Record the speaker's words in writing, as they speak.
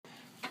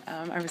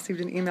I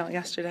received an email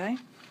yesterday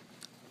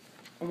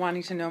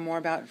wanting to know more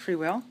about free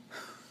will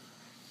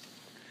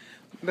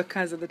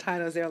because of the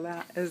title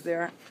is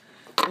there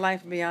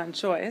life beyond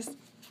choice,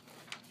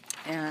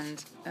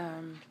 and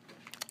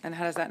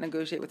how does that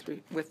negotiate with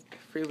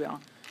free will?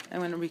 I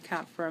want to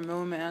recap for a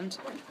moment.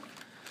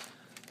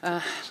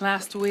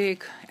 Last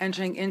week,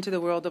 entering into the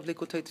world of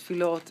Likutei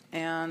Tefillot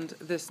and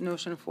this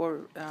notion for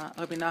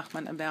Rebbe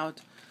Nachman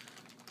about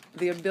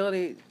the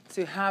ability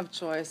to have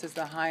choice is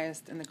the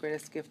highest and the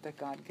greatest gift that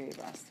God gave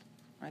us.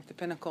 Right, the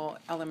pinnacle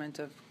element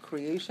of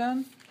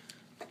creation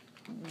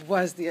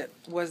was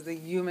the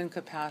human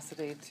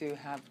capacity to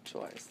have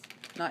choice.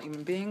 Not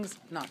human beings,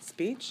 not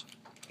speech,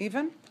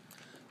 even,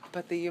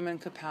 but the human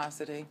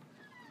capacity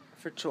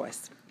for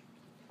choice.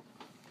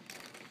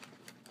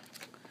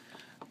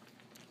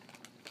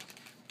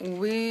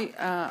 We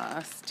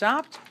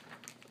stopped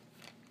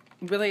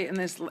really in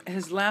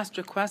his last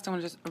request. I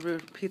want to just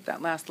repeat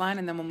that last line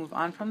and then we'll move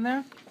on from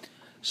there.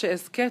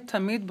 שאזכה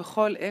תמיד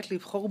בכל עת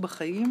לבחור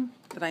בחיים,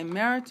 that I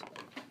merit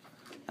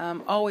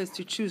always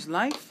to choose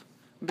life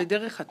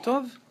בדרך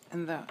הטוב,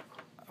 in the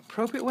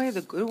appropriate way,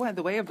 the good way,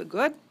 the way of the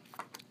good.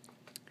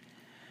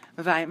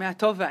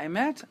 והטוב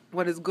והאמת,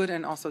 what is good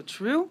and also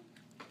true.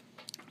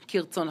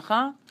 כרצונך,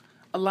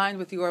 aligned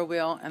with your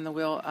will and the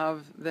will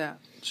of the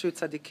true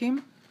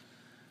tzaddikim.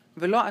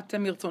 ולא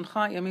אתם מרצונך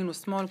ימין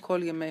ושמאל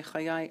כל ימי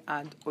חיי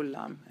עד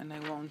עולם. And I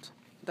won't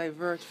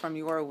divert from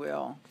your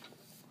will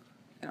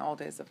in all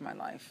days of my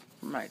life,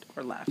 right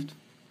or left.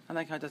 I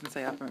like how it doesn't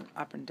say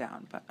up and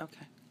down, but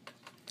okay.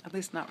 At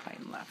least not right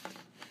and left.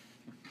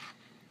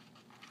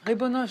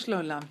 Ribono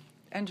shel olam,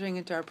 entering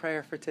into our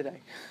prayer for today.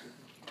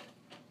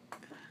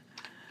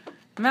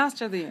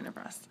 Master of the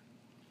universe,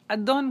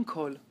 Adon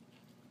Kol,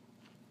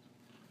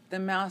 the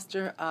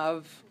master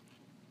of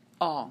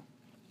all.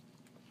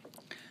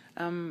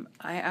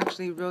 I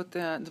actually wrote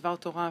the Dvar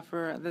Torah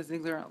for the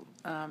Ziegler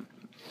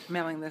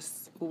mailing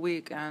this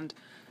week, and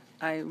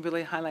I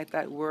really highlight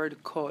that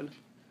word kol,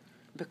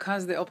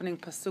 because the opening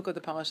pasuk of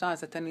the parasha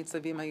is Atem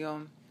nitzavim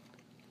hayom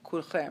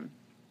kulchem,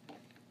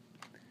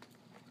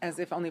 as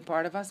if only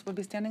part of us would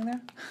be standing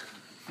there.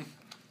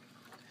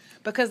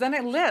 Because then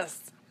it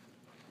lists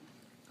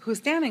who's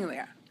standing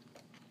there.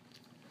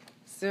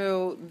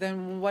 So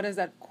then what is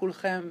that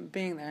kulchem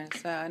being there?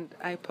 So, and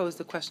I posed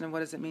the question of what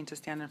does it mean to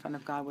stand in front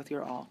of God with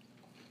your all,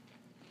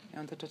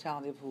 and the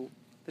totality of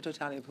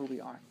who we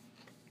are.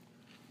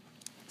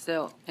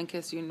 So in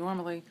case you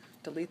normally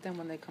delete them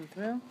when they come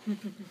through,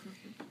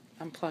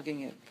 I'm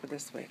plugging it for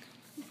this week.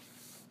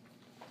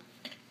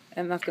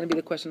 And that's going to be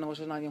the question of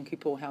Rosh Hashanah Yom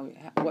Kippur,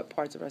 what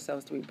parts of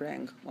ourselves do we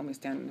bring when we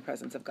stand in the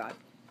presence of God?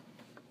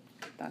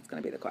 That's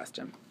going to be the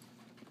question.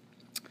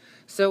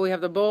 So we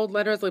have the bold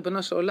letters,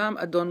 Ribono shel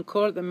olam, Adon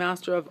Kol, the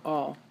master of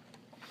all.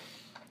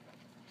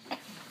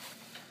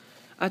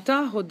 אתה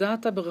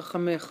הודעת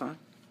ברחמך,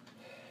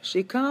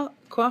 שעיקר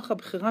כוח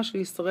הבחירה של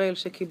ישראל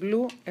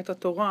שקיבלו את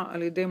התורה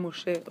על ידי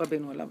משה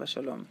רבנו עליו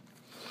השלום.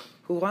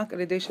 הוא רק על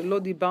ידי שלא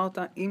דיברת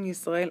עם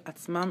ישראל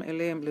עצמם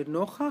אליהם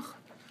לנוכח,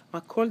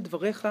 רק כל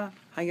דבריך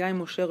היה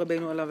עם משה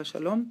רבנו עליו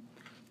השלום,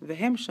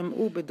 והם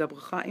שמעו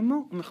בדברך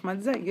עמו, ומחמד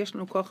זה יש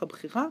לנו כוח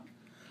הבחירה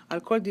על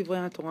כל דברי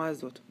התורה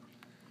הזאת.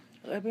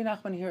 Rebbe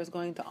Nachman here is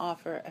going to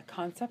offer a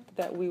concept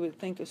that we would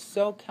think is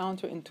so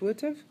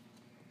counterintuitive,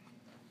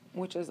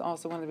 which is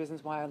also one of the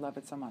reasons why I love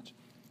it so much.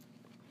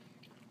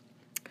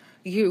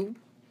 You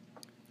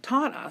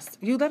taught us,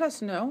 you let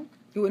us know,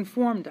 you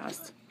informed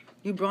us,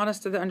 you brought us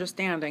to the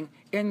understanding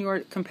in your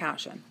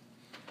compassion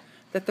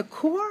that the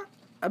core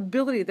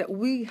ability that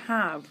we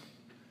have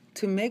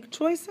to make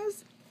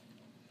choices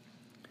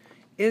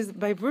is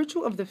by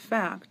virtue of the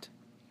fact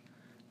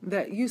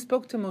that you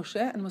spoke to Moshe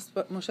and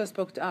Moshe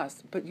spoke to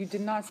us, but you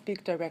did not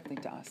speak directly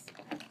to us.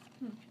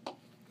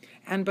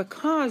 And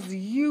because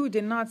you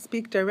did not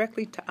speak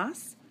directly to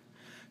us,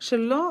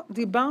 שלא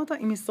דיברת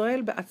עם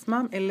ישראל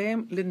בעצמם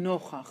אליהם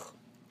לנוכח.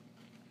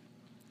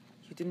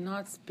 You did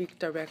not speak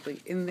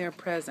directly in their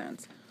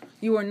presence.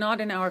 You are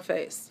not in our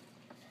face.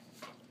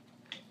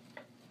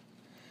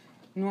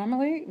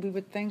 Normally, we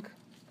would think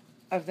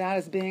of that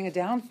as being a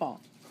downfall.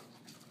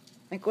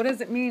 Like, what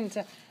does it mean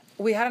to...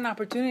 We had an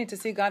opportunity to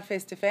see God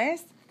face to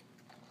face,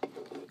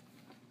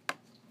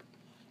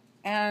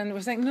 and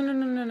we're saying,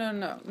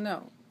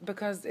 no.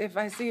 Because if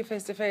I see you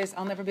face to face,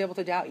 I'll never be able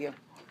to doubt you.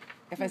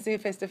 If I see you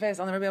face to face,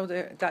 I'll never be able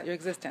to doubt your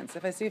existence.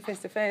 If I see you face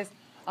to face,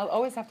 I'll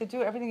always have to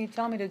do everything you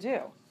tell me to do.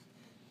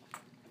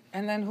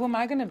 And then who am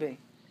I going to be?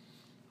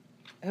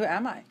 Who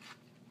am I?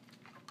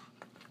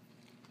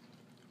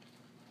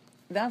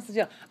 That's the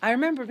deal. I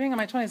remember being in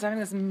my 20s having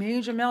this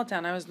major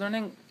meltdown. I was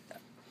learning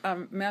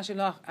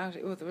Mashilach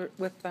actually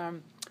with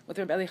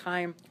Reb Eli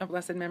Chaim of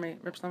blessed memory,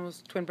 Reb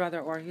Shlomo's twin brother,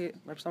 or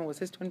Reb Shlomo was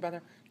his twin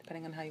brother,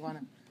 depending on how you want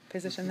to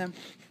position them.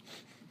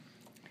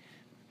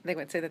 They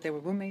would say that they were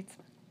roommates.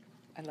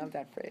 I love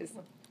that phrase.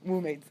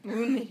 Roommates.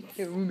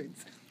 They were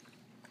roommates.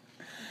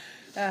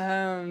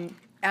 And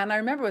I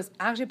remember it was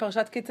actually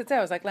Parashat Kitzitzeh.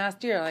 It was like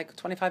last year, like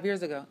 25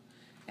 years ago.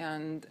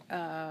 And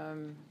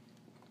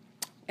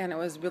And it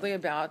was really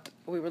about,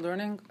 we were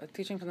learning,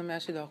 teaching from the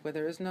Meshidach, where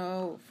there is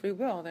no free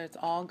will, that it's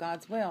all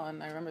God's will.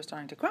 And I remember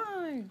starting to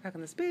cry, how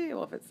can this be?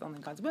 Well, if it's only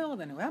God's will,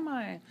 then who am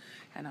I?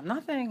 And I'm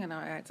nothing, and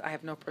I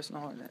have no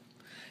personal,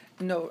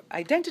 no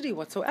identity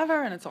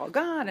whatsoever, and it's all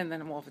God. And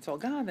then, well, if it's all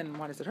God, then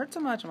why does it hurt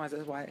so much?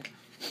 And why?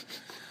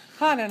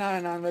 On and on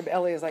and on. Reb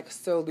Eli is like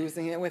so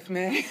losing it with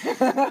me.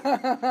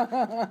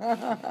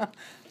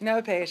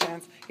 No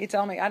patience. He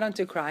told me, I don't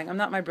do crying. I'm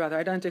not my brother.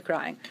 I don't do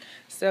crying.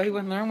 So he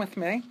wouldn't learn with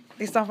me.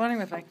 He stopped learning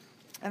with me.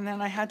 And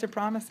then I had to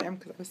promise him,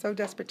 because I was so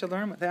desperate to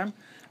learn with him,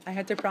 I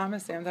had to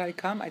promise him that I'd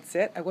come, I'd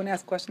sit, I wouldn't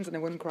ask questions, and I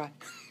wouldn't cry.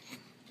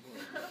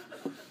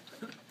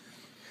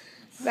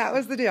 That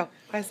was the deal.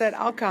 I said,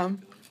 I'll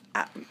come,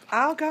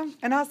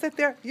 and I'll sit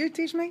there. You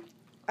teach me.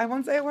 I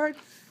won't say a word.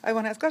 I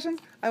won't ask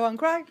questions. I won't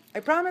cry. I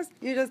promise.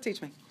 You just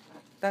teach me.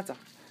 That's all.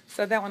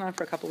 So that went on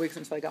for a couple of weeks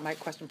until I got my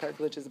question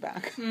privileges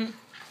back. And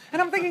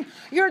I'm thinking,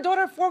 you're a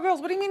daughter of 4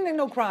 girls. What do you mean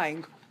no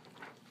crying?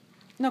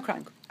 No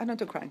crying. I don't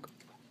do crying.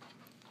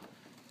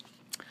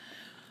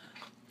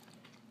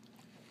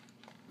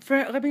 For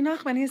Rebbe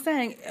Nachman, he's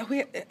saying,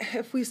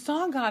 if we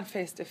saw God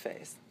face to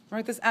face,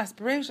 right, this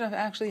aspiration of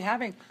actually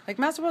having, like,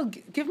 Master World,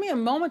 give me a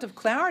moment of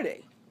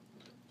clarity.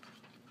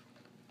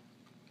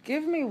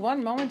 Give me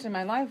one moment in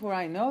my life where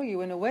I know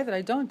you in a way that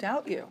I don't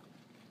doubt you.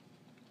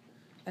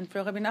 And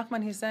for Rebbe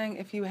Nachman, he's saying,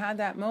 if you had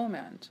that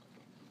moment,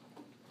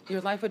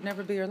 your life would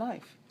never be your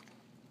life.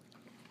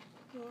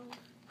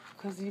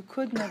 Because you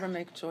could never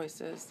make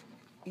choices.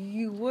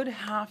 You would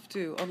have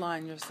to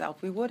align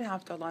yourself. We would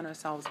have to align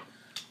ourselves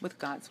with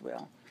God's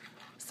will.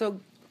 So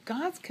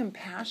God's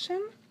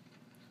compassion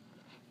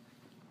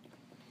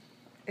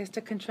is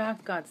to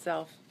contract God's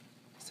self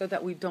so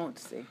that we don't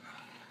see,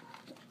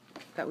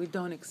 that we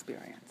don't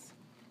experience.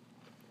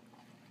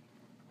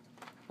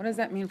 What does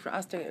that mean for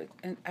us to,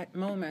 at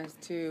moments,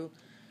 to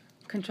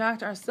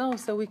contract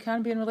ourselves so we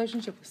can be in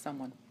relationship with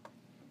someone?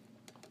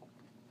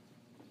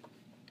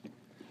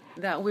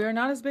 That we are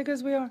not as big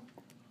as we are.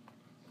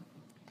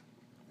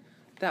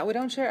 That we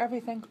don't share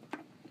everything.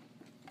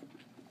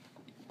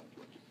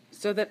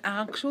 So that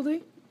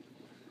actually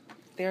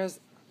there's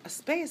a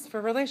space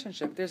for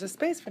relationship. There's a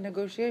space for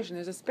negotiation.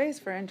 There's a space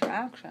for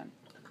interaction.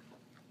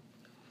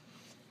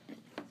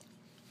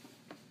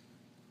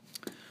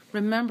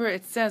 Remember,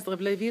 it says, Reb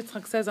Levi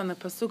Yitzchak says on the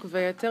pasuk,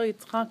 "Vayater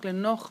Yitzchak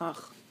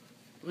lenochach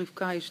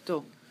Rivka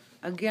ishto."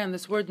 Again,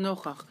 this word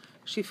nochach.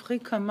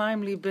 Shifchi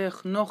kamayim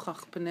libech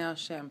nochach pnei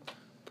Hashem.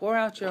 Pour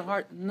out your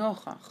heart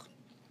nochach.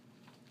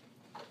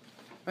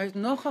 Right?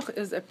 Nochach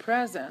is a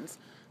presence.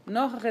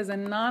 Nochach is a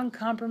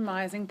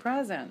non-compromising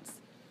presence.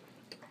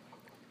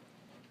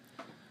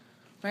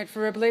 Right?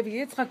 For Reb Levi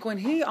Yitzchak, when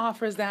he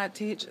offers that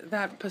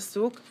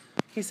pasuk,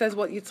 he says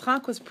what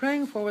Yitzchak was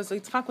praying for was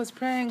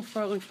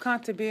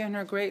Rivka to be in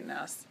her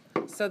greatness,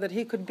 so that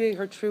he could be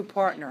her true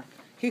partner.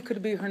 He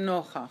could be her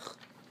nochach.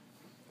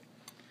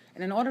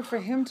 And in order for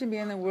him to be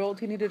in the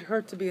world, he needed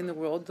her to be in the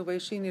world the way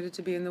she needed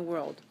to be in the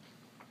world.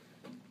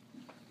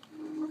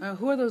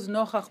 Who are those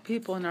nochach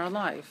people in our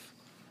life?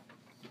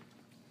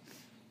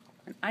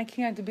 And I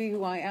can't be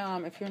who I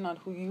am if you're not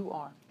who you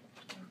are.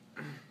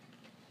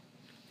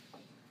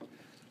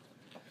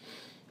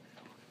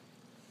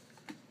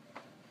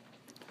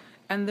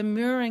 And the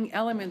mirroring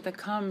element that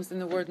comes in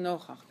the word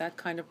nochach, that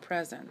kind of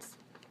presence,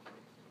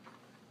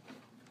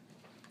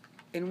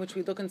 in which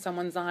we look in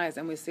someone's eyes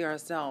and we see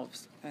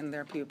ourselves and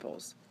their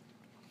pupils.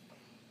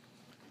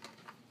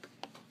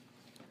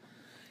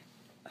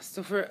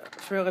 So for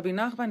Rebbe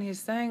Nachman,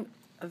 he's saying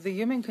the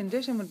human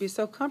condition would be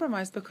so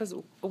compromised because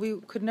we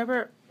could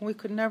never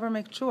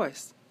make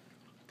choice.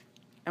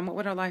 And what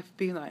would our life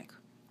be like?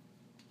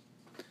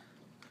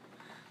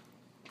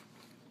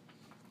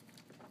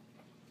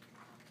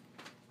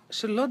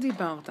 Shelo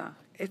dibarta.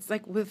 It's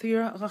like with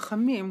your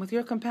rachamim, with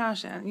your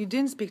compassion, you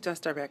didn't speak to us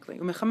directly.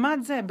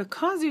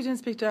 Because you didn't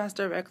speak to us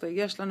directly,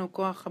 yesh lanu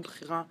koach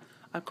habchira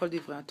al kol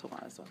divrei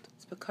haTorah azot.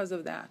 It's because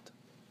of that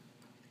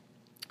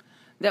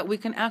we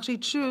can actually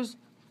choose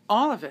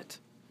all of it.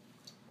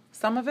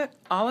 Some of it,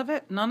 all of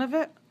it, none of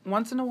it,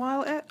 once in a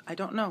while it, I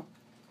don't know.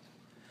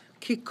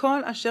 Ki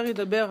kol asher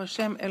yidaber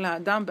Hashem el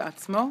ha'adam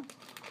be'atzmo,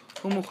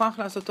 hu muchach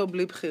la'asoto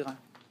bli bchira.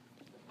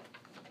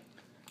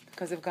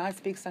 Because if God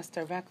speaks to us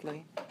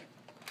directly,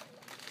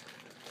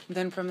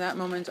 then from that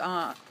moment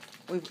on,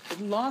 we've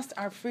lost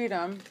our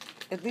freedom,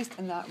 at least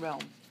in that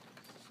realm.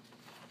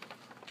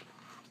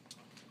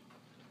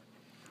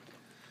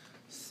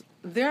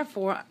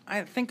 Therefore,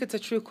 I think it's a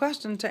true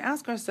question to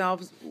ask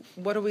ourselves,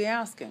 what are we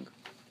asking?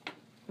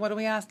 What are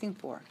we asking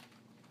for?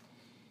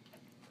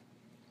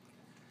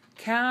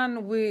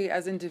 Can we,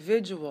 as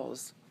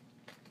individuals,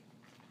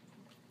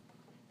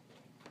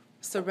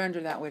 surrender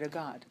that way to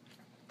God?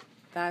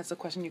 That's a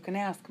question you can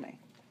ask me.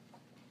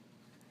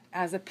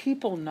 As a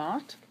people,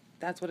 not.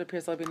 That's what it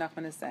appears Rebbe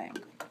Nachman is saying.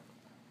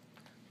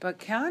 But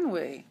can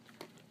we,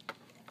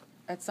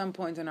 at some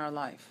point in our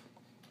life,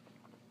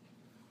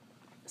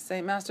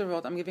 say, Master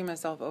World, I'm giving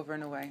myself over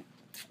in a way,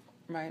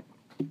 right,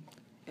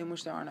 in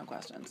which there are no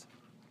questions.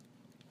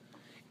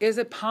 Is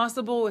it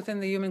possible within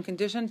the human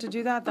condition to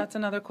do that? That's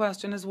another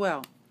question as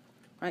well.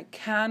 Right?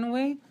 Can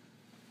we,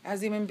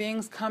 as human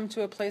beings, come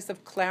to a place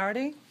of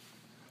clarity,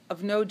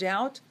 of no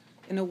doubt,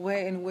 in a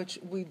way in which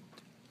we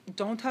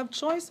don't have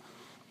choice?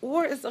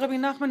 Or is Rebbe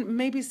Nachman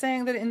maybe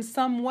saying that in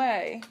some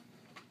way,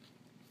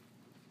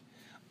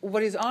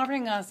 what he's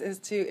offering us is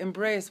to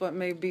embrace what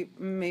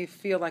may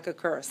feel like a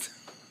curse?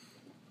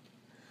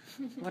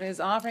 What he's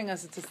offering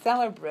us is to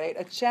celebrate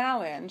a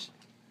challenge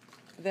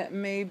that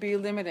may be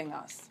limiting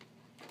us.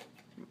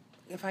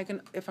 If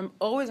I'm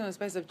always in a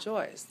space of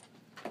choice,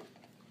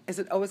 is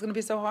it always going to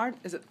be so hard?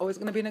 Is it always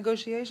going to be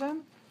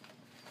negotiation?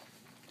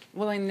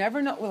 Will I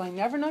never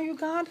know you,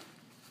 God?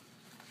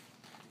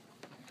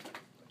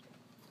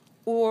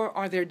 Or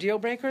are there deal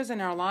breakers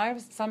in our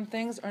lives? Some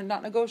things are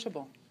not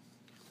negotiable.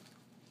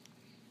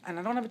 And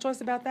I don't have a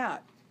choice about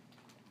that.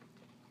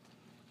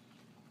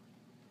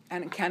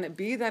 And can it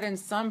be that in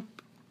some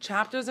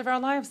chapters of our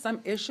life, some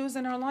issues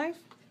in our life,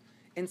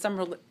 in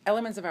some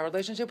elements of our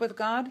relationship with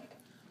God,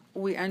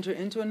 we enter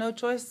into a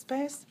no-choice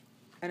space,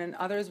 and in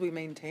others we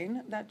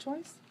maintain that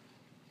choice?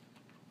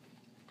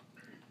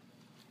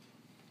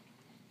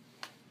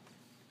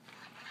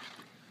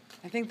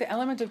 I think the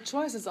element of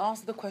choice is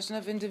also the question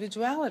of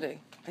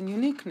individuality and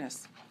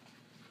uniqueness.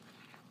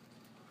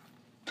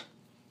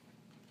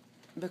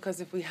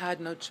 Because if we had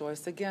no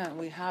choice, again,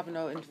 we have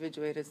no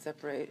individuated,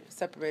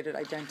 separated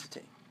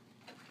identity.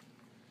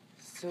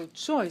 So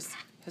choice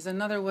is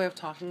another way of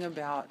talking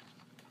about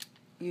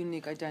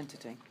unique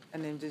identity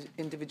and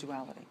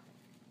individuality.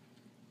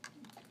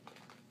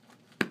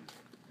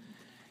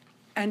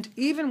 And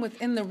even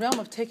within the realm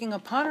of taking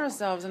upon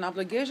ourselves an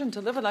obligation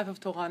to live a life of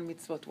Torah and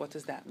mitzvot, what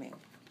does that mean?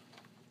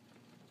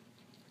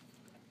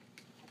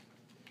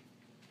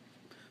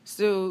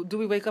 So do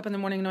we wake up in the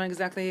morning knowing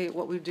exactly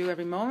what we do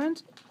every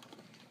moment?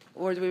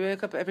 Or do we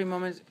wake up every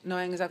moment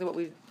knowing exactly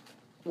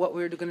what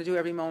we're going to do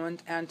every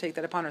moment and take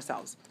that upon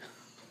ourselves?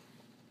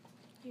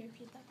 Can you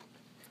repeat that?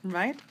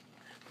 Right?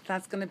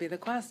 That's going to be the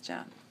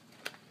question.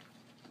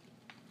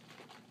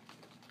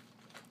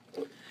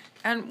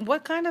 And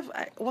what kind of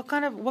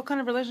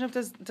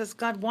relationship does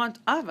God want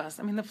of us?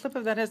 I mean, the flip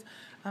of that is,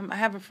 I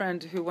have a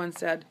friend who once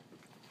said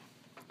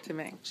to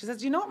me, she says,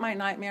 "Do you know what my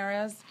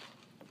nightmare is?"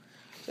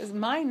 She says,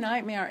 "My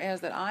nightmare is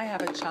that I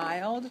have a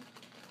child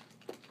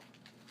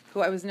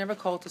who I was never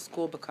called to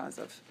school because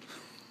of."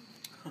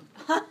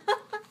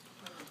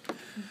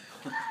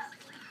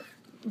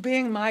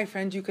 Being my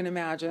friend, you can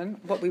imagine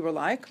what we were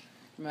like,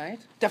 right?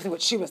 Definitely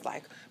what she was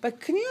like. But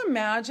can you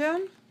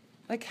imagine,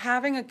 like,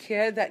 having a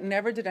kid that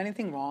never did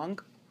anything wrong?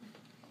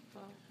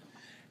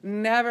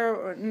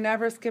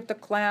 Never skipped a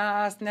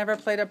class, never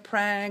played a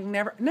prank,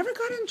 never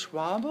got in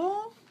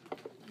trouble?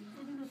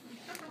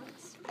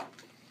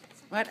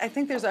 Right? I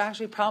think there's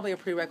actually probably a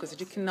prerequisite.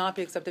 You cannot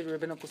be accepted to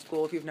rabbinical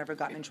school if you've never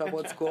gotten in trouble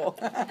at school.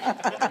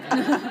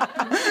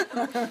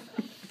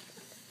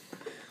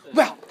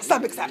 Well,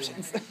 some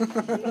exceptions. Okay,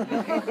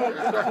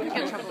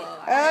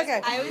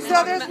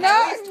 so there's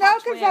no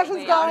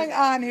confessions going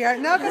on here.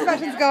 No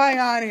confessions going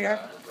on here.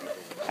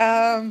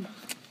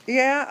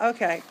 Yeah,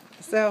 okay.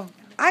 So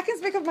I can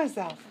speak of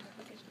myself.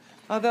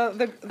 Although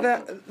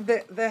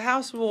the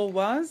house rule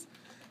was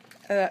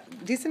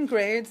decent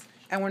grades,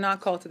 and we're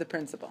not called to the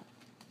principal.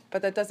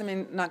 But that doesn't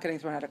mean not getting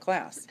thrown out of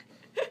class,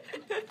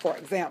 for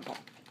example,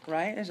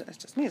 right? It's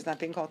just me. It's not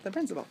being called to the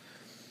principal.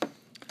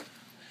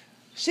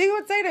 She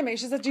would say to me,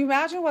 she said, "Do you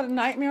imagine what a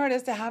nightmare it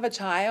is to have a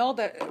child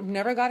that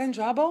never got in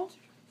trouble?"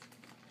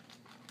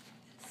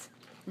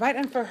 Right?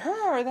 And for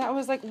her, that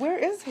was like, where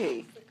is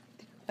he?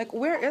 Like,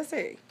 where is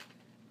he?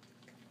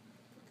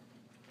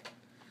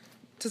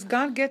 Does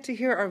God get to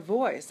hear our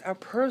voice, our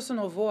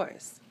personal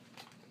voice,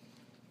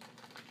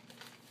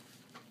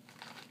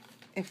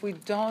 if we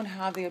don't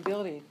have the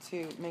ability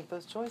to make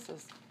those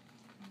choices?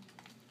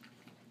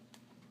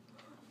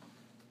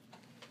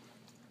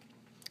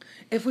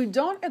 If we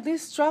don't at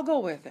least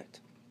struggle with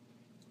it,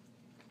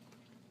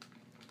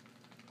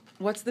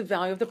 what's the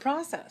value of the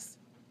process?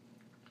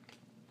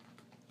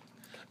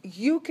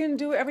 You can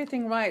do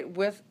everything right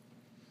with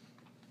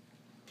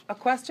a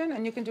question,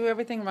 and you can do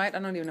everything right. I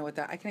don't even know what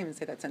that, I can't even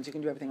say that sentence. You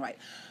can do everything right.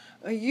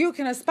 You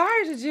can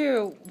aspire to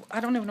do, I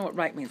don't even know what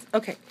right means.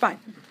 Okay, fine.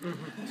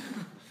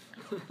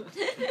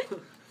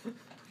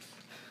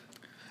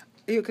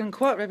 You can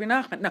quote Rebbe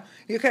Nachman. No,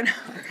 you can.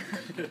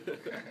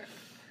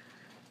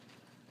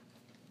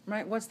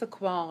 Right? What's the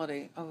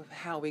quality of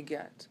how we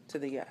get to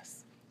the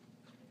yes?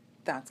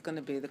 That's going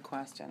to be the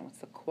question. What's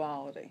the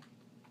quality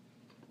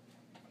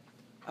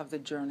of the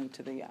journey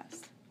to the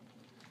yes?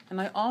 And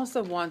I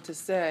also want to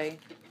say,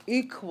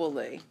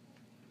 equally,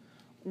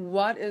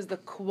 what is the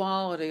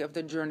quality of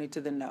the journey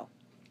to the no?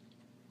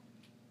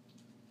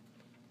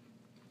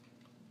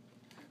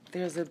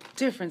 There's a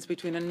difference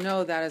between a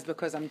no that is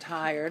because I'm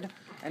tired,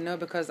 a no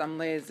because I'm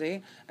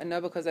lazy, a no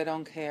because I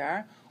don't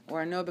care,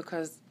 or a no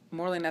because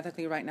morally and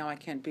ethically right now I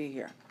can't be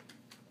here.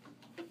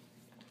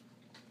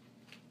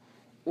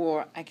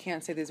 Or I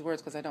can't say these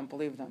words because I don't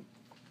believe them.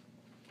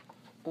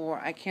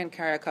 Or I can't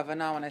carry a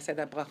kavanah when I say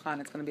that bracha,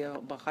 and it's going to be a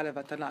bracha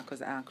levatala,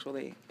 because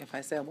actually, if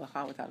I say a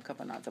bracha without a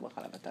kavanah, it's a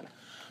bracha levatala.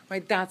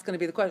 Right? That's going to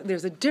be the question.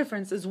 There's a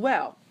difference as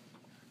well.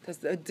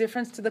 There's a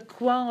difference to the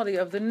quality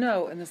of the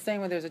no, in the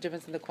same way there's a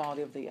difference in the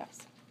quality of the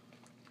yes.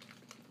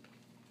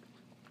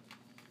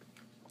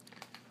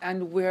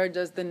 And where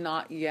does the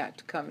not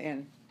yet come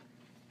in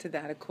to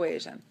that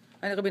equation?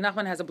 And Rebbe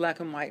Nachman has a black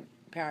and white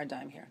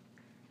paradigm here.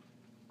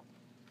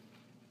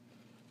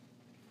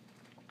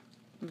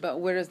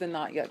 But where does the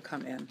not yet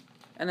come in?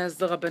 And as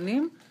the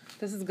Rabbanim,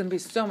 this is going to be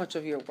so much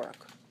of your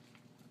work,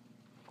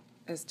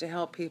 is to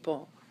help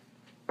people,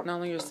 not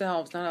only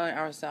yourselves, not only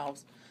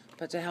ourselves,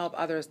 but to help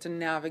others to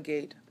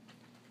navigate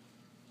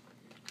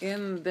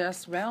in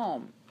this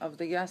realm of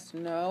the yes,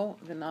 no,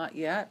 the not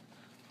yet,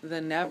 the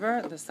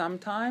never, the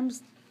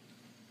sometimes,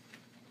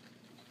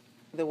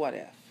 the what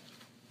if.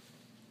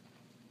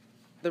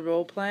 The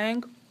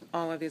role-playing,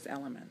 all of these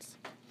elements.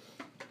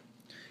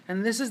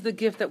 And this is the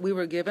gift that we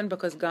were given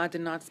because God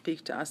did not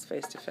speak to us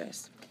face to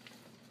face.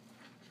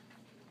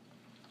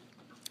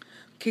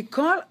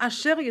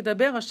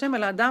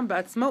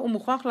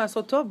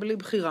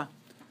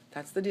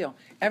 That's the deal.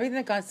 Everything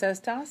that God says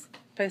to us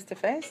face to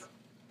face,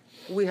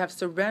 we have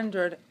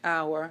surrendered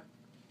our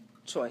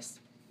choice.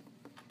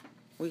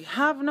 We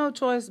have no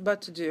choice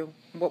but to do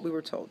what we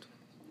were told.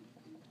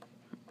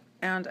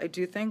 And I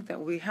do think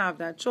that we have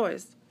that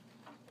choice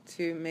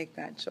to make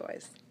that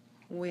choice.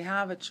 We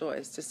have a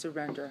choice to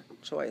surrender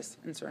choice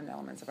in certain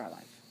elements of our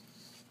life.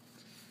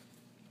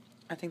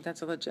 I think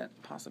that's a legit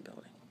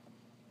possibility.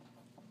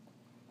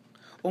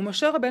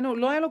 ומשה רבנו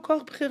לא היה לו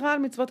כוח בחירה על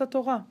מצוות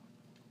התורה.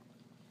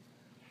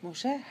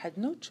 Moshe had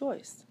no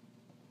choice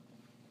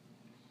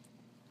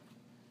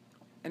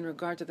in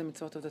regard to the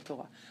mitzvot of the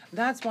Torah.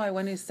 That's why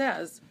when he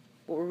says,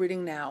 what we're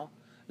reading now,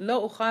 לא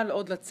אוכל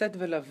עוד לצאת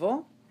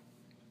ולבוא,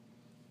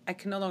 I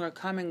can no longer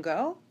come and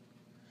go,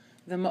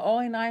 the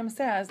Ma'or Einayim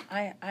says,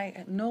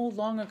 I no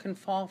longer can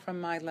fall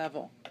from my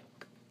level.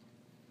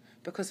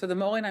 Because for the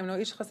Ma'or Einayim, no,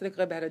 each Hasidic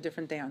Rebbe had a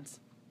different dance.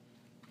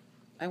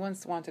 I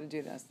once wanted to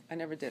do this. I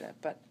never did it.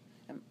 But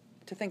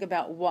to think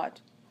about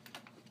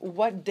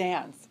what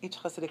dance each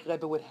Hasidic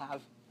Rebbe would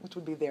have, which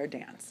would be their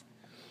dance.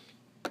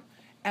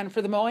 And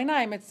for the Ma'or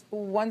Einayim, it's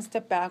one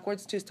step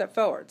backwards, two step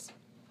forwards.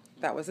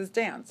 That was his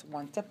dance.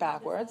 One step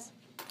backwards,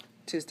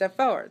 two step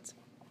forwards.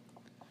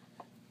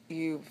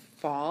 You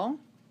fall.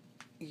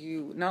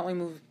 You not only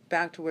move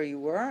back to where you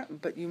were,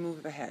 but you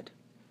move ahead.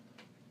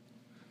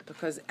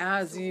 Because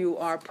as you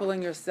are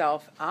pulling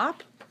yourself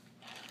up,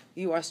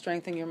 you are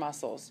strengthening your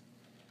muscles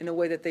in a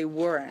way that they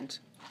weren't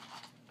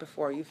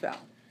before you fell.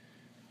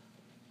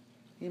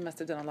 You must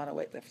have done a lot of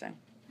weightlifting.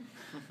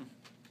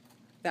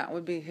 That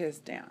would be his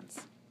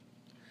dance.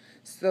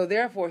 So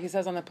therefore, he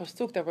says on the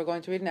pasuk that we're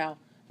going to read now,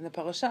 in the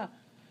parasha,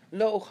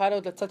 Lo u'chal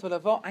od latzat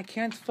ve'lavo, I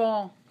can't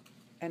fall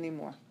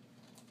anymore.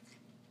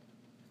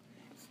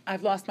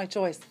 I've lost my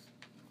choice.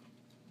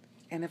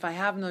 And if I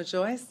have no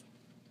choice,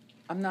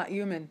 I'm not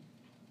human.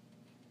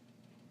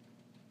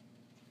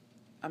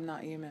 I'm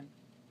not human.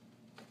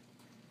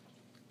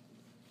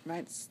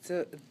 Right?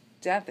 So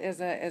death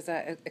is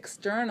a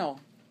external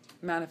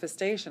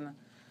manifestation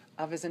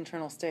of his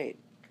internal state.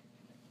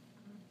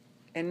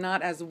 And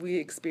not as we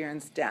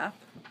experience death,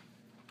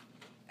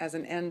 as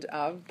an end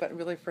of, but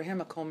really for him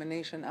a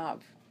culmination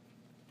of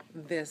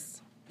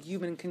this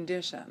human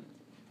condition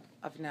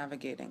of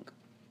navigating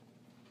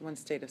one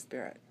state of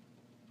spirit.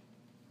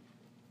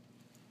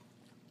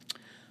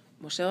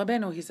 Moshe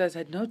Rabbeinu, he says,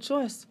 had no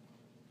choice.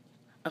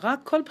 רק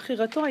כל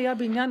בחירתו היה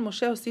בעניין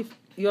משה הוסיף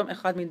יום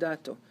אחד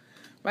מדעתו.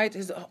 Right?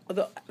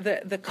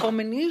 The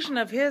culmination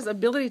of his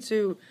ability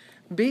to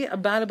be a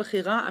בעל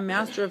בחירה, a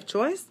master of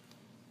choice,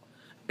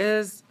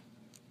 is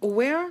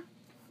where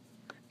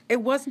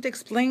it wasn't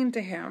explained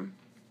to him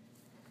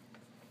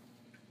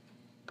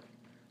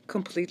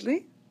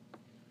completely.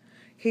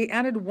 He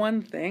added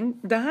one thing,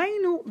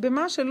 דהיינו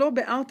במה שלא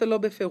ביארת לו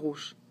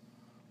בפירוש.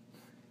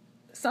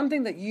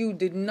 Something that you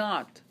did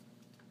not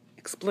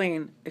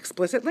explain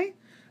explicitly,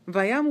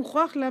 והיה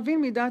מוכרח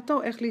להבין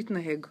מדעתו איך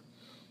להתנהג.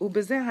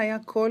 ובזה היה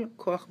כל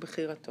כוח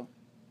בחירתו.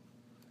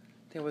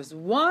 There was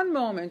one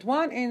moment,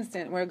 one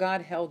instant where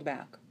God held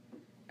back.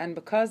 And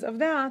because of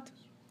that,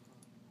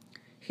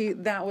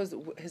 that was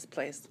his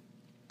place.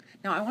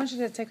 Now, I want you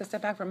to take a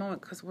step back for a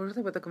moment, because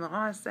really what the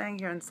Gemara is saying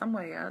here in some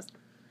way is,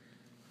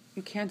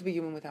 you can't be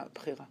human without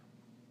bchira.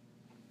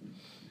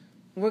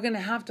 We're going to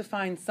have to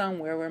find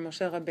somewhere where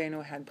Moshe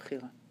Rabbeinu had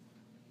bchira.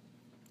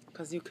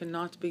 Because you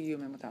cannot be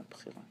human without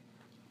bchira.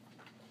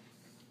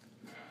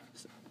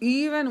 So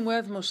even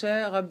with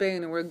Moshe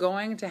Rabbeinu, we're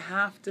going to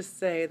have to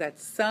say that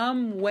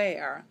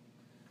somewhere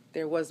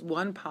there was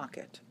one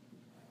pocket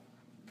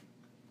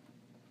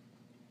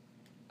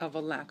of a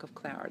lack of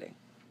clarity.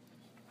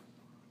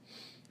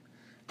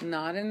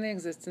 Not in the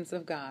existence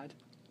of God,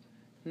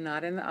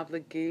 not in the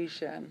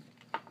obligation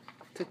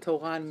to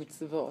Torah and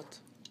mitzvot,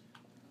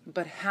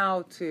 but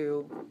how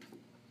to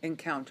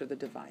encounter the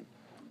divine,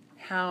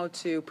 how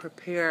to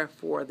prepare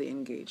for the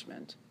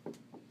engagement.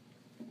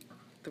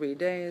 3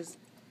 days,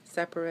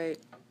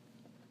 separate,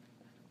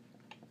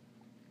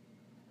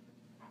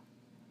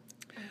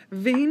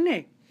 והנה.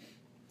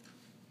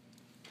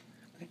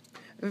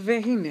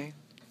 והנה.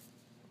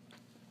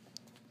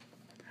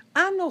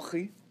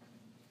 אנוכי,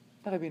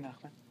 Rebbe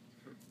Nachman,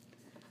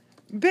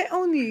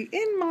 בעוני,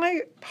 in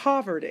my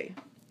poverty.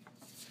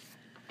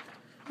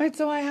 Right,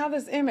 so I have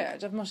this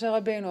image of Moshe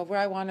Rabbeinu, of where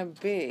I want to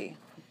be,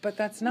 but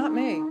that's not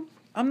me.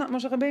 I'm not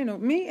Moshe Rabbeinu.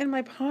 Me in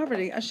my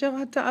poverty, אשר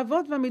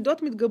התאוות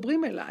והמידות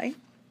מתגברים אליי,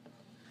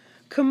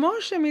 כמו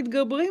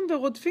שמתגברים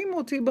ורודפים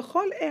אותי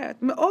בכל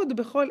עת, מאוד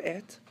בכל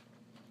עת.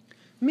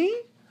 Me,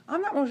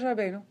 I'm not Moshe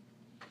Rabbeinu.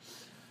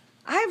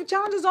 I have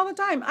challenges all the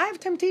time. I have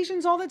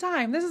temptations all the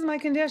time. This is my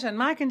condition.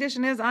 My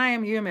condition is I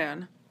am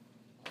human.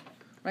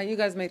 Right? You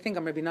guys may think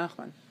I'm Rebbe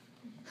Nachman.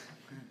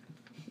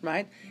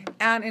 Right?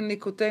 And in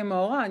Likutei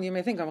Moran, you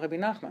may think I'm Rebbe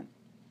Nachman.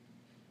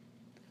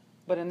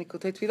 But in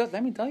Likutei Tefillot,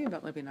 let me tell you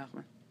about Rebbe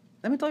Nachman.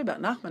 Let me tell you about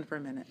Nachman for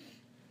a minute.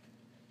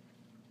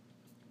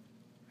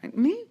 Right?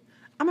 Me,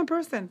 I'm a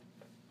person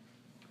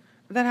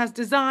that has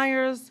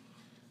desires,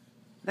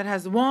 that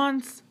has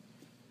wants,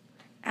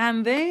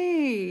 and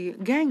they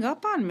gang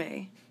up on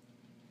me,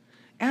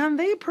 and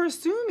they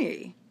pursue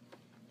me.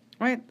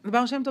 Right? The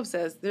Baal Shem Tov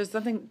says there's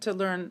something to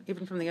learn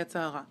even from the Yetzer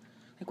Hara.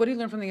 Like, what do you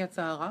learn from the Yetzer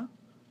Hara?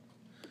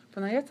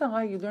 From the Yetzer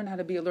Hara, you learn how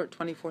to be alert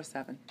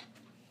 24/7.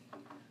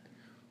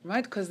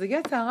 Right? Because the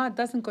Yetzer Hara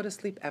doesn't go to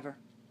sleep ever.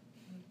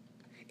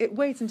 It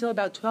waits until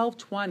about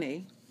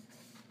 12:20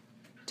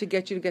 to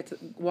get you to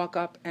walk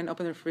up and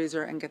open the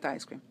freezer and get the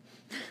ice cream.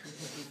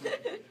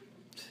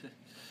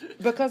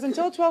 Because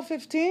until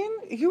 12:15,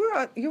 you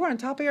were on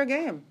top of your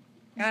game,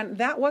 and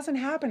that wasn't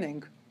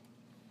happening.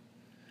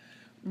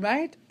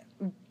 Right?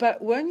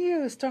 But when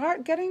you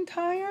start getting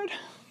tired,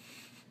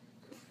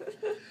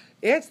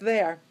 it's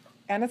there,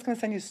 and it's going to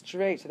send you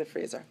straight to the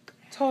freezer.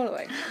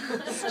 Totally.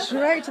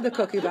 Straight to the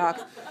cookie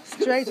box,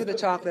 straight to the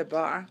chocolate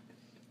bar,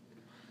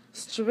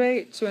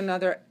 straight to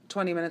another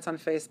 20 minutes on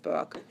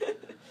Facebook.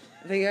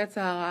 The Yetzer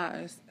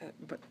Hara is,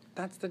 but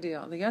that's the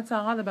deal. The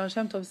Yetzer Hara, the Baal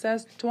Shem Tov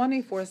says,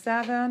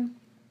 24/7,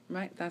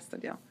 right? That's the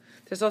deal.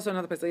 There's also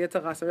another place, the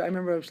Yetzer Hara. So I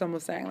remember Reb Shlomo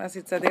was saying last.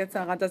 He said the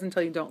Yetzer Hara doesn't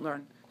tell you don't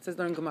learn. It says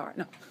learn Gemara.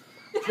 No.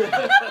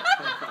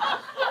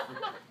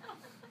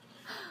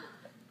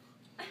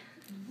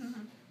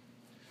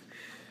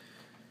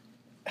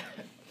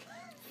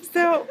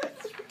 So,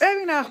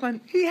 Rebbe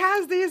Nachman, he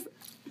has these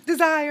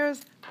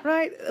desires,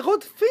 right?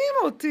 רודפים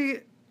אותי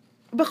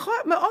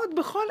מאוד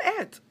בכל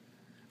עת.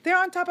 They're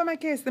on top of my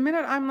case. The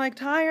minute I'm like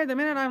tired, the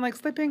minute I'm like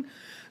sleeping,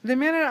 the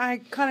minute I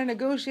kind of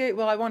negotiate,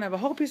 well, I won't have a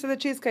whole piece of the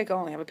cheesecake, I'll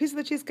only have a piece of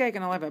the cheesecake,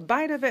 and I'll have a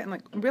bite of it, and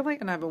like, really?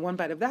 And I have one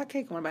bite of that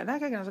cake, and one bite of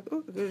that cake, and I was like,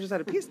 ooh, I just had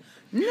a piece.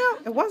 No,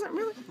 it wasn't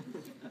really.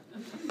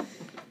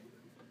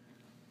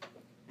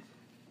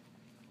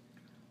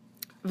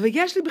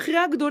 ויש לי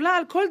בחירה גדולה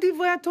על כל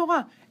דברי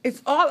התורה.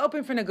 It's all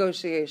open for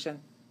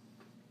negotiation.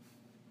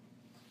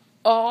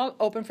 All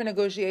open for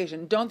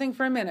negotiation. Don't think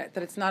for a minute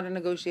that it's not a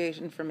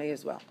negotiation for me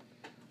as well.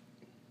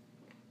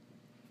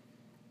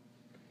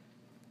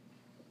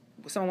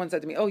 Someone once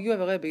said to me, oh, you have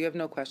a Rebbe, you have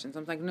no questions.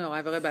 I'm like, no, I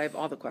have a Rebbe, I have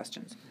all the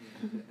questions.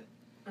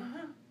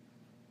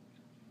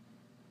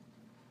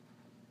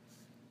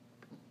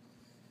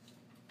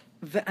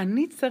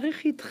 ואני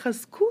צריך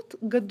התחזקות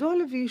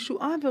גדול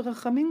וישועה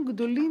ורחמים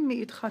גדולים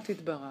מאיתך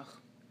תתברך.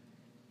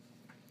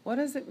 What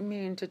does it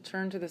mean to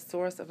turn to the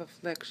source of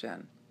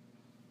affliction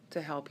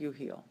to help you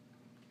heal?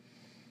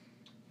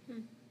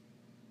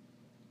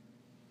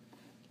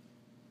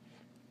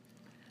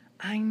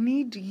 I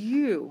need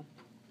you.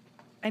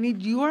 I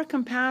need your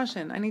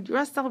compassion. I need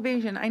your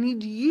salvation. I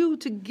need you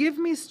to give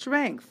me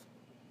strength.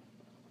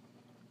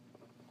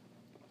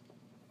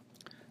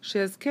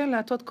 שאזכה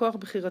להטות כוח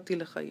בחירתי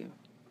לחיים.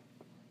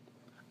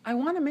 I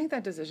want to make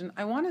that decision.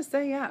 I want to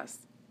say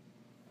yes.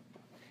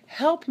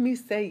 Help me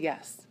say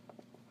yes.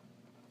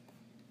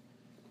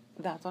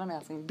 That's what I'm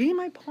asking. Be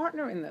my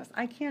partner in this.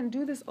 I can't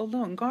do this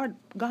alone. God,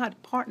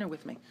 partner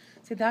with me.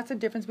 See, that's the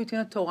difference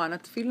between a Torah and a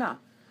tefillah.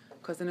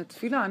 Because in a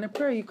tefillah and a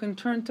prayer, you can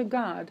turn to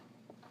God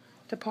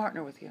to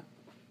partner with you.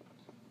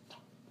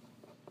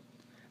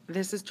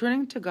 This is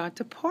turning to God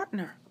to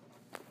partner.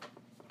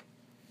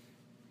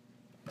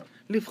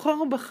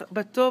 לבחור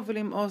בטוב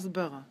ולמאוס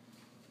ברע.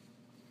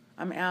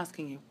 I'm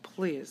asking you,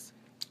 please,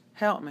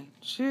 help me.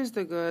 Choose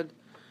the good,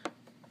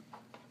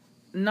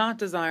 not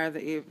desire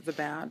the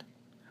bad.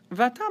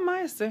 ואתה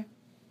מה אעשה?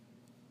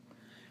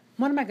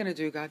 What am I going to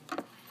do, God?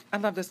 I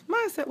love this. מה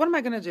אעשה? What am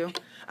I going to do?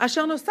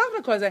 אשר נוסף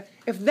לכל זה,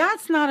 if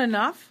that's not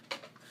enough,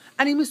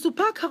 אני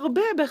מסופק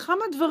הרבה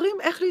בכמה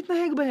דברים איך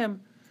להתנהג בהם.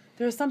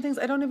 There are some things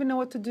I don't even know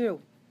what to do.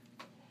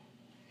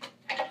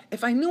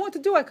 If I knew what to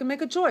do, I could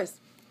make a choice.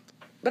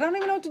 But I don't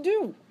even know what to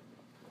do.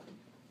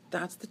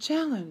 That's the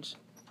challenge.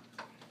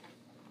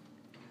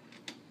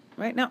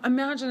 Right? Now,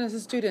 imagine as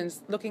a student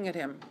looking at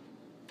him,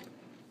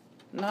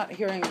 not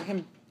hearing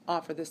him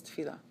offer this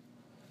tefillah.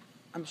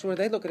 I'm sure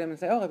they look at him and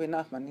say, oh, Rebbe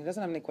Nachman, he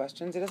doesn't have any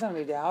questions, he doesn't have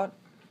any doubt.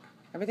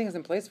 Everything is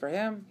in place for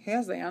him. He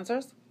has the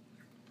answers.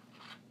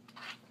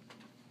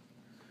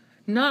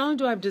 Not only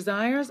do I have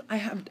desires,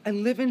 I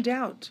live in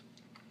doubt.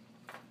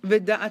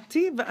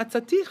 ודעתי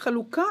ועצתי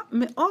חלוקה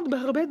מאוד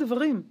בהרבה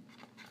דברים.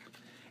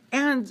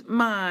 And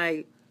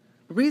my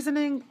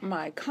reasoning,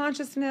 my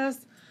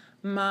consciousness,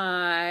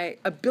 my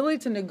ability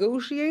to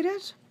negotiate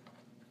it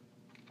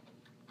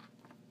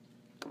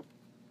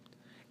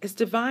is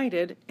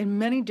divided in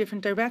many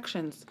different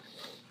directions.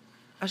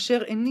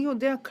 אשר איני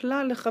יודע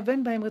כלל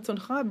לכוון בהם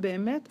רצונך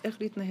באמת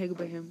איך להתנהג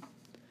בהם.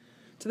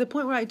 To the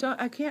point where I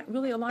can't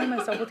really align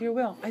myself with your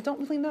will. I don't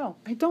really know.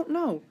 I don't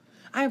know.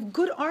 I have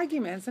good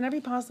arguments in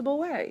every possible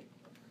way.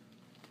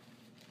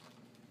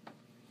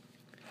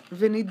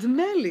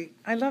 ונדמה לי,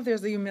 I love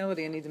there's the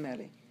humility in נדמה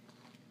לי.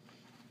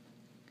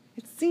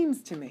 It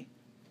seems to me,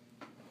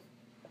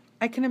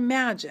 I can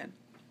imagine,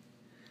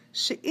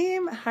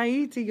 שאם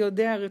הייתי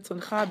יודע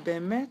רצונך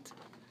באמת,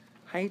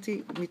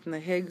 הייתי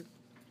מתנהג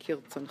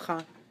כרצונך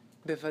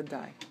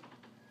בוודאי.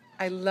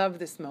 I love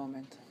this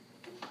moment.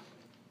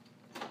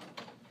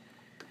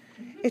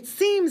 It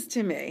seems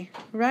to me,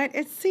 right?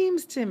 It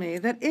seems to me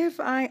that if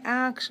I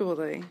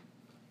actually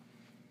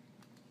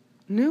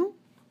knew,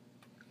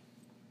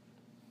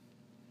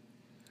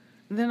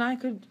 then I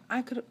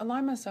could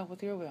align myself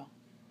with your will.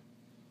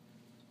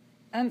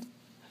 And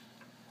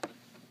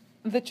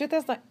the truth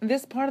is, like,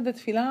 this part of the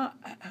tefillah,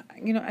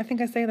 I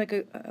think I say like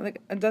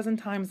a dozen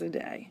times a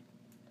day.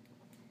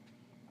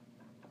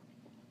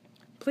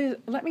 Please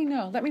let me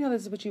know. Let me know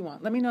this is what you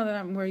want. Let me know that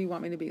I'm where you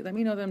want me to be. Let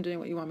me know that I'm doing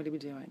what you want me to be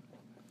doing.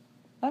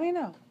 Let me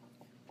know.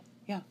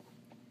 Yeah.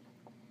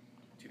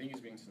 Do you think he's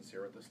being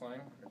sincere with this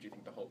line, or do you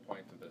think the whole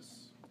point of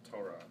this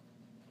Torah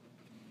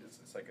is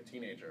it's like a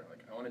teenager? Like,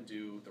 I want to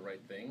do the right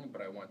thing,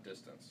 but I want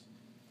distance.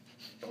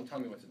 Don't tell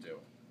me what to do,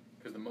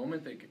 because the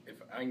moment if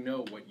I know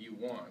what you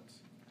want,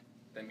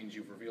 that means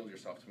you've revealed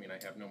yourself to me, and I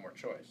have no more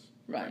choice.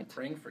 Right. I'm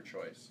praying for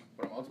choice.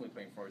 What I'm ultimately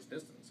praying for is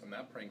distance. I'm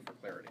not praying for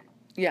clarity.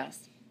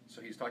 Yes.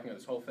 So he's talking about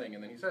this whole thing,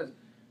 and then he says,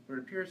 "It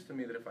appears to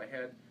me that if I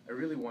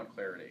really want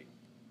clarity."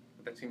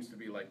 But that seems to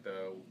be like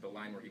the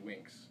line where he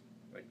winks.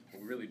 Like,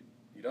 really,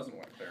 he doesn't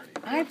want clarity.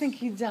 I think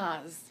he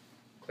does.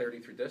 Clarity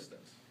through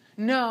distance.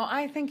 No,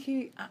 I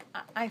think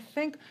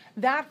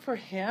that for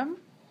him,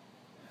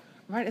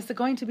 right, is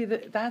going to be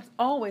that's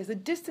always, the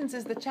distance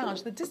is the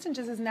challenge. The distance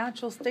is his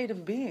natural state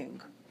of being.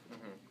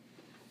 Mm-hmm.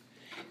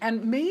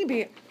 And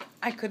maybe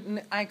I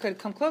could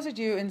come closer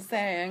to you in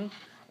saying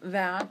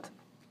that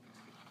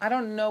I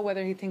don't know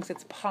whether he thinks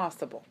it's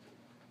possible.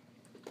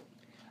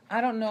 I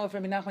don't know if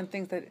Rebbe Nachman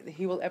thinks that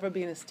he will ever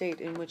be in a state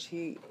in which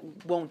he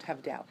won't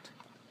have doubt.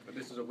 But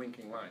this is a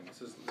winking line.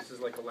 This is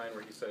like a line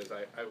where he says,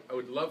 I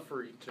would love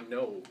for you to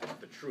know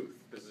the truth.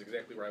 This is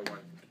exactly where I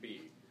want you to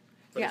be.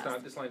 But yes.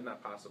 This line is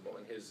not possible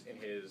in his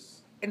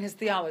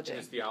theology. In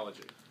his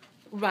theology.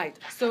 Right.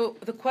 So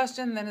the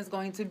question then is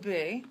going to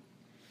be,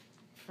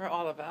 for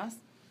all of us,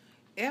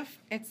 if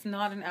it's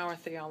not in our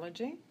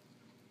theology,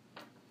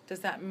 does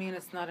that mean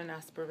it's not an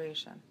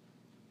aspiration?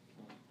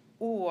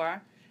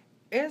 Or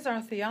is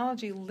our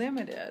theology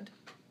limited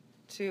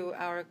to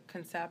our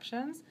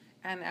conceptions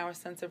and our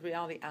sense of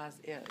reality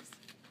as is?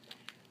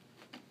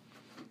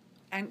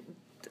 And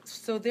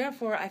so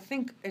therefore, I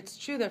think it's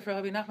true that for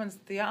Rebbe Nachman's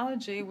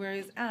theology, where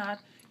he's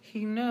at,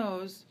 he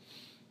knows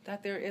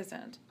that there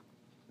isn't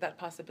that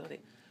possibility.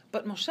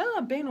 But Moshe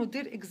Rabbeinu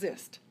did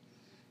exist.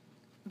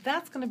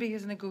 That's going to be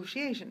his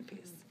negotiation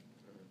piece.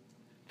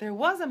 There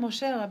was a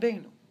Moshe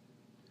Rabbeinu.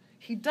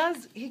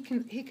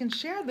 He can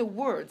share the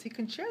words, he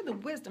can share the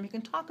wisdom, he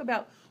can talk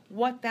about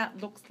what that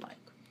looks like.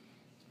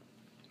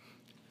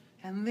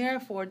 And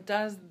therefore,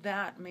 does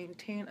that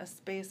maintain a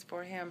space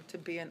for him to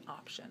be an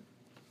option?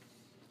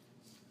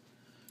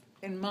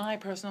 In my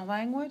personal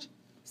language,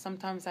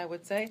 sometimes I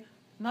would say,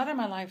 not in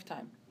my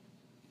lifetime.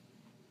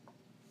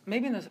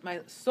 Maybe in my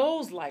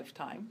soul's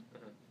lifetime,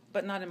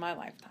 but not in my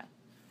lifetime.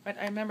 Right?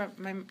 I remember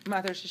my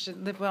mother, she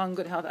should live well in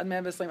good health. I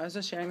was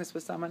just sharing this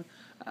with someone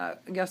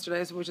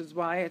yesterday, which is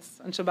why it's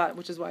on Shabbat,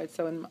 which is why it's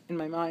so in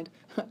my mind.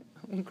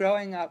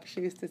 Growing up, she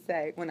used to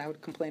say, when I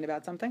would complain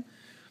about something,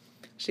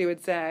 she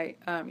would say,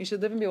 you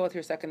should live and be with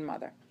your second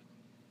mother.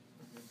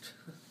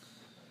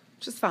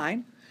 Which is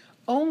fine.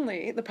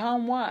 Only the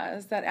problem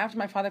was that after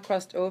my father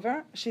crossed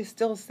over, she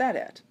still said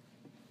it.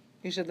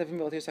 You should live and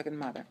be with your second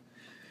mother.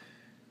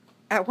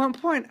 At one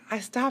point, I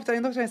stopped and I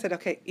looked at her and I said,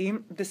 okay,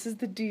 Im, this is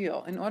the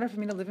deal. In order for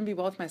me to live and be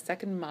well with my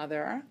second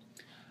mother,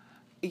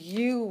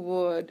 you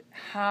would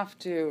have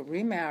to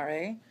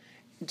remarry,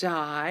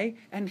 die,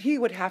 and he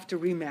would have to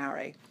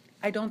remarry.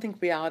 I don't think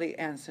reality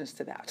answers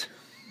to that.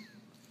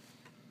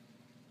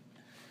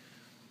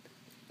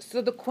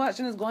 So the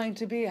question is going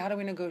to be, how do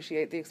we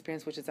negotiate the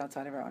experience which is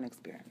outside of our own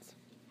experience?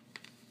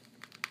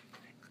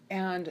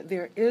 And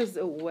there is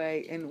a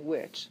way in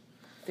which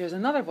there's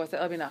another voice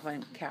that Rebbe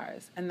Nachman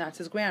carries, and that's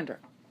his grandeur,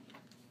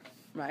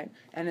 right?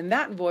 And in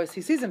that voice, he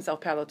sees himself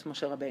parallel to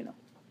Moshe Rabbeinu.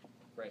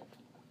 Right.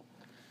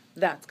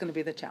 That's going to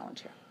be the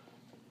challenge here.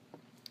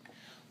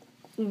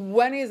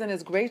 When he's in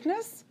his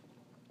greatness,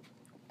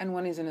 and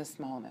when he's in his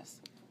smallness.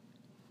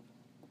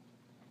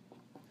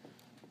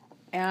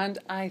 And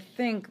I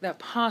think that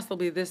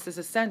possibly this is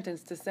a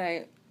sentence to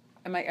say,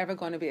 am I ever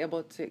going to be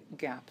able to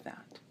gap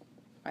that?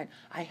 Right?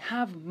 I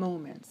have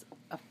moments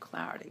of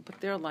clarity, but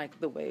they're like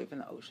the wave in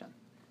the ocean.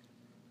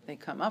 They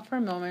come up for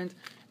a moment,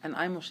 and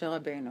I'm Moshe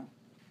Rabbeinu.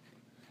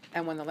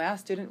 And when the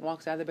last student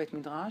walks out of the Beit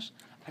Midrash,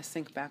 I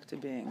sink back to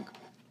being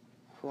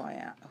who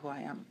I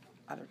am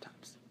other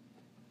times.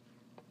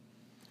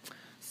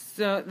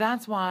 So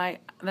that's why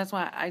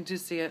I do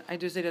see it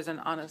as an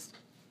honest.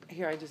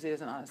 Here I do see it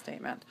as an honest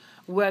statement.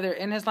 Whether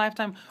in his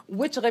lifetime,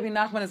 which Rebbe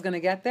Nachman is going to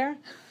get there,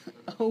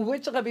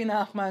 which Rebbe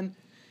Nachman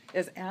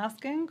is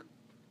asking.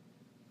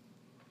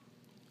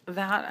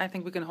 That I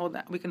think we can hold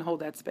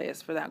that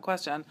space for that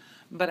question.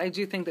 But I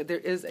do think that there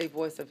is a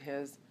voice of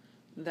his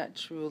that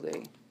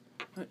truly.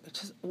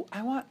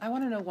 I want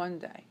to know one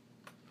day.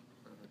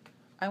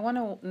 I want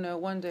to know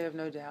one day of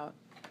no doubt.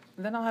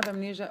 And then I'll have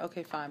amnesia.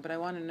 Okay, fine. But I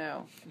want to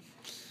know.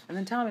 And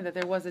then tell me that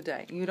there was a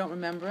day. You don't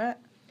remember it?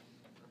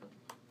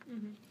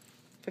 Mm-hmm.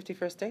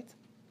 51st dates?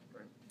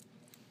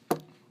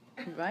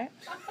 Right?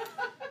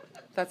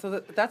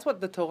 That's what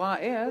the Torah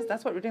is.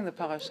 That's what reading the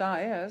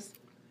parasha is.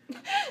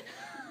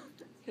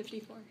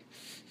 54.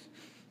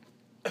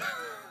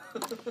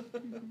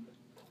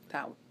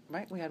 That,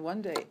 right? We had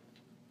one date.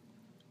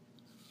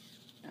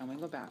 And we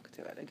go back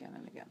to it again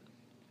and again.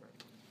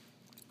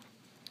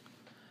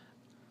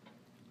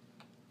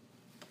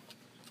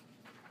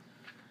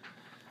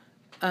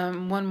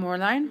 One more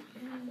line.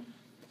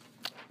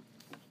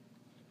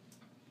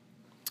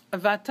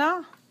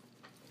 Vata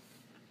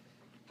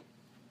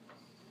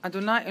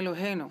Adonai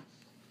Eloheinu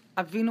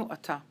Avinu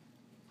Ata.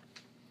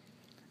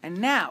 And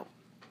now,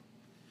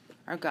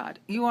 our God,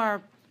 you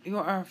are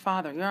our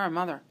Father, you are our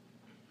Mother.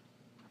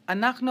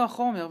 Anachnu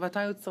Achomer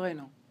Vata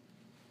Yotzreinu.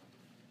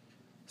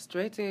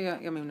 Straight to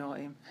Yamim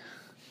Noraim.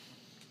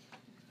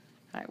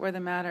 Right, we're the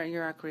matter,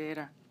 you're our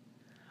Creator.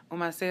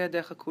 Umaseh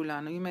Yadecha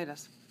Kulanu, you made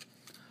us.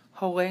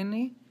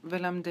 Horeni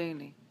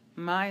velamdeni,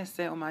 ma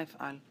yaseh u'ma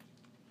yif'al.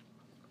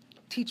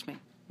 Teach me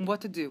what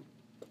to do,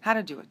 how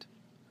to do it.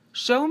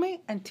 Show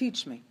me and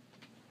teach me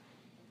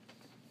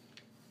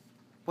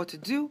what to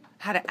do,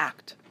 how to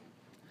act.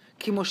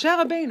 Ki Moshe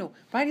Rabbeinu,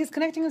 right? He's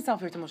connecting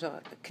himself here to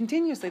Moshe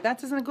continuously.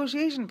 That's his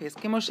negotiation piece.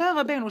 Ki Moshe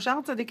Rabbeinu, שאר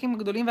הצדיקים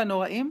הגדולים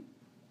והנוראים,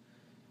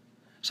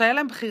 שהיה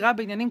להם בחירה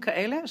בעניינים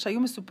כאלה, שהיו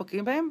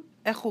מסופקים בהם,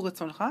 איך הוא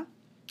רצונך?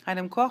 היה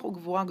להם כוח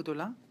וגבורה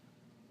גדולה.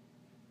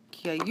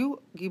 כי היו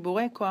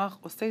גיבורי כוח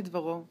עושי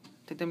דברו,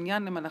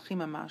 תדמיין למלאכים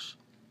ממש,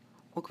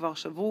 וכבר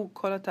שברו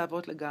כל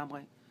התאוות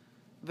לגמרי,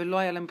 ולא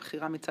היה להם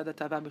בחירה מצד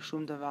התאווה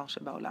בשום דבר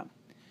שבעולם.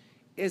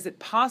 Is it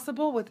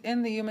possible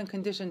within the human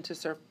condition to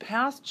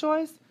surpass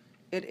choice?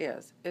 It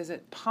is. Is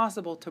it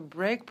possible to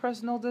break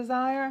personal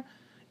desire?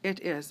 It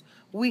is.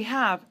 We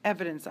have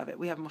evidence of it.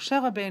 We have Moshe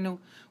Rabbeinu,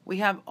 we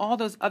have all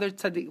those other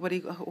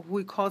who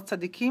we call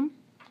tzaddikim,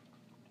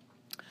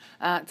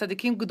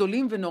 tzaddikim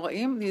gedolim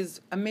v'noraim,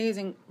 these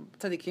amazing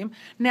tzaddikim.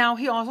 Now,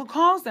 he also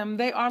calls them,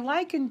 they are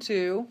likened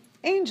to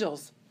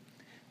angels.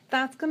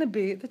 That's going to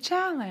be the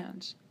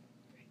challenge.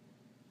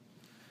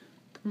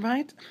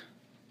 Right?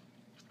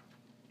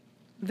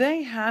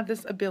 They had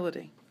this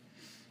ability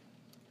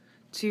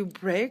to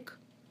break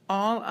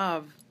all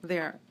of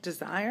their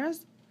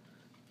desires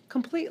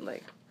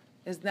completely.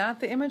 Is that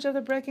the image of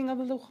the breaking of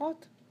the luchot?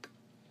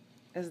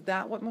 Is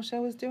that what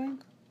Moshe was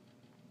doing?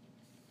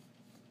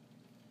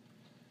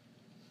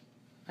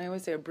 I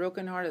always say a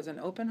broken heart is an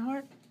open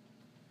heart.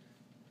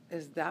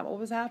 Is that what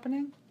was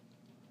happening?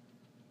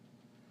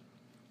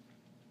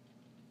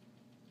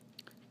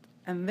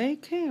 And they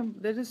came,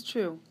 that is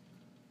true.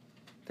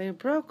 They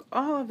broke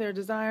all of their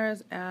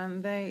desires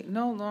and they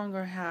no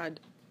longer had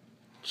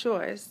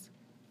choice.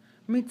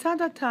 Mitzad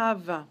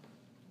ha'ta'ava.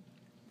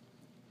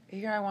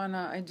 Here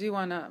I do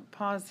wanna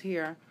pause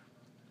here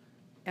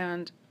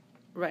and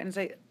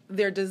say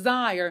their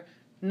desire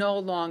no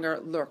longer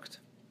lurked.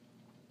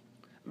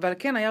 ועל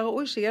כן היה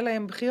ראוי שיהיה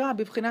להם בחירה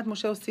בבחינת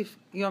משה הוסיף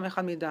יום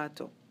אחד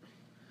מדעתו.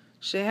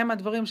 שהם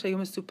הדברים שהיו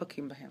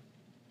מסופקים בהם.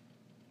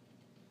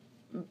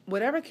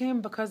 Whatever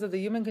came because of the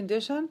human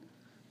condition,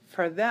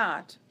 for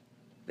that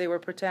they were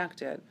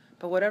protected.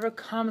 But whatever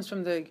comes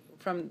from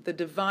the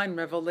divine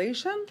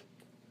revelation,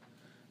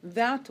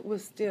 that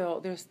was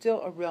there's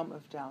still a realm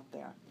of doubt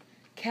there.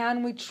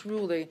 Can we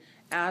truly,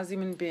 as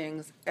human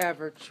beings,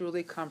 ever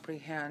truly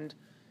comprehend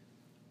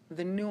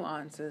the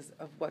nuances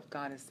of what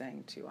God is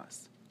saying to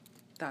us?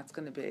 That's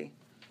going to be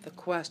the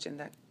question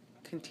that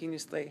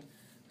continuously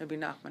Rebbe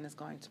Nachman is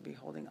going to be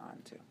holding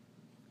on to.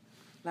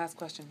 Last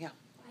question, yeah.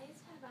 Why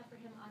is tava for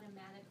him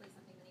automatically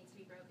something that needs to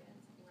be broken,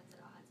 something that's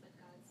at odds with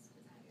God's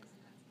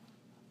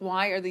desires?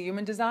 Why are the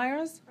human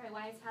desires? Right,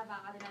 why is tava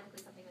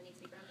automatically something that needs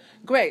to be broken?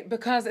 Great,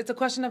 because it's a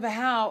question of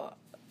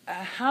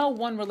how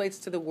one relates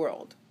to the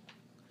world.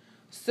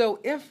 So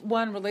if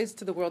one relates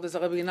to the world, as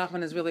Rebbe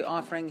Nachman is really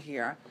offering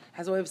here,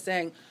 as a way of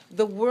saying,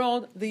 the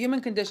world, the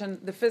human condition,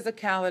 the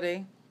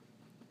physicality,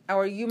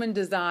 our human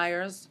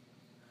desires,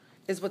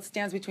 is what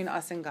stands between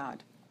us and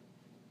God.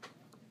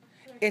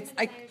 It's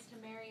desires to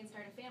marry and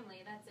start a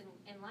family. That's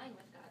in line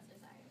with God's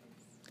desires.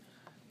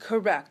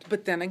 Correct,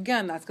 but then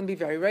again, that's going to be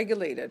very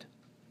regulated,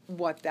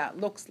 what that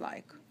looks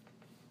like.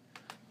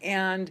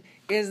 And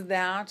is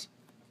that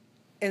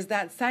is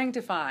that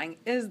sanctifying,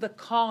 is the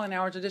call in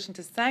our tradition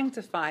to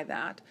sanctify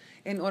that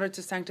in order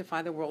to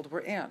sanctify the world we're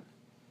in.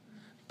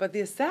 But the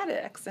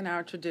ascetics in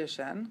our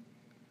tradition,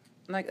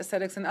 like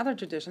ascetics in other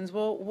traditions,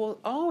 will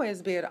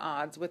always be at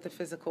odds with the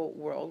physical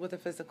world, with the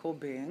physical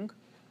being,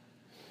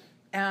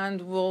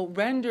 and will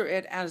render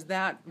it as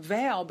that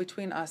veil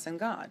between us and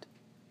God.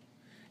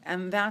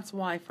 And that's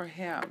why for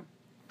him,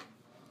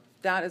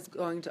 that is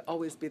going to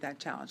always be that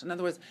challenge. In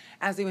other words,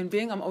 as a human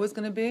being, I'm always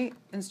going to be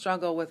in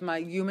struggle with my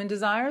human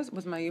desires,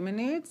 with my human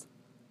needs,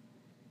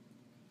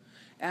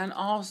 and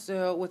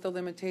also with the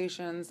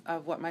limitations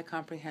of what my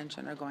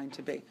comprehension are going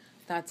to be.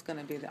 That's going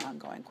to be the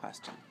ongoing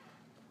question.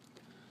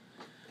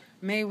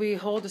 May we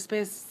hold a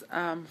space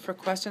for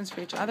questions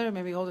for each other.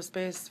 May we hold a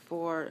space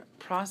for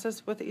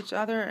process with each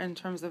other in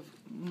terms of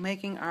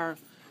making our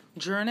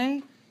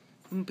journey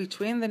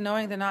between the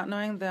knowing, the not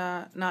knowing,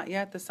 the not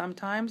yet, the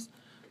sometimes,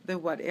 the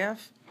what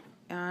if,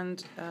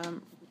 and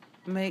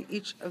may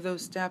each of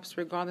those steps,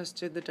 regardless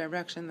to the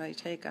direction they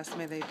take us,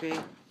 may they be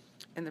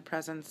in the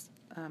presence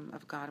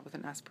of God with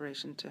an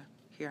aspiration to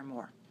hear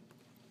more.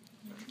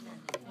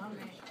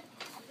 Amen.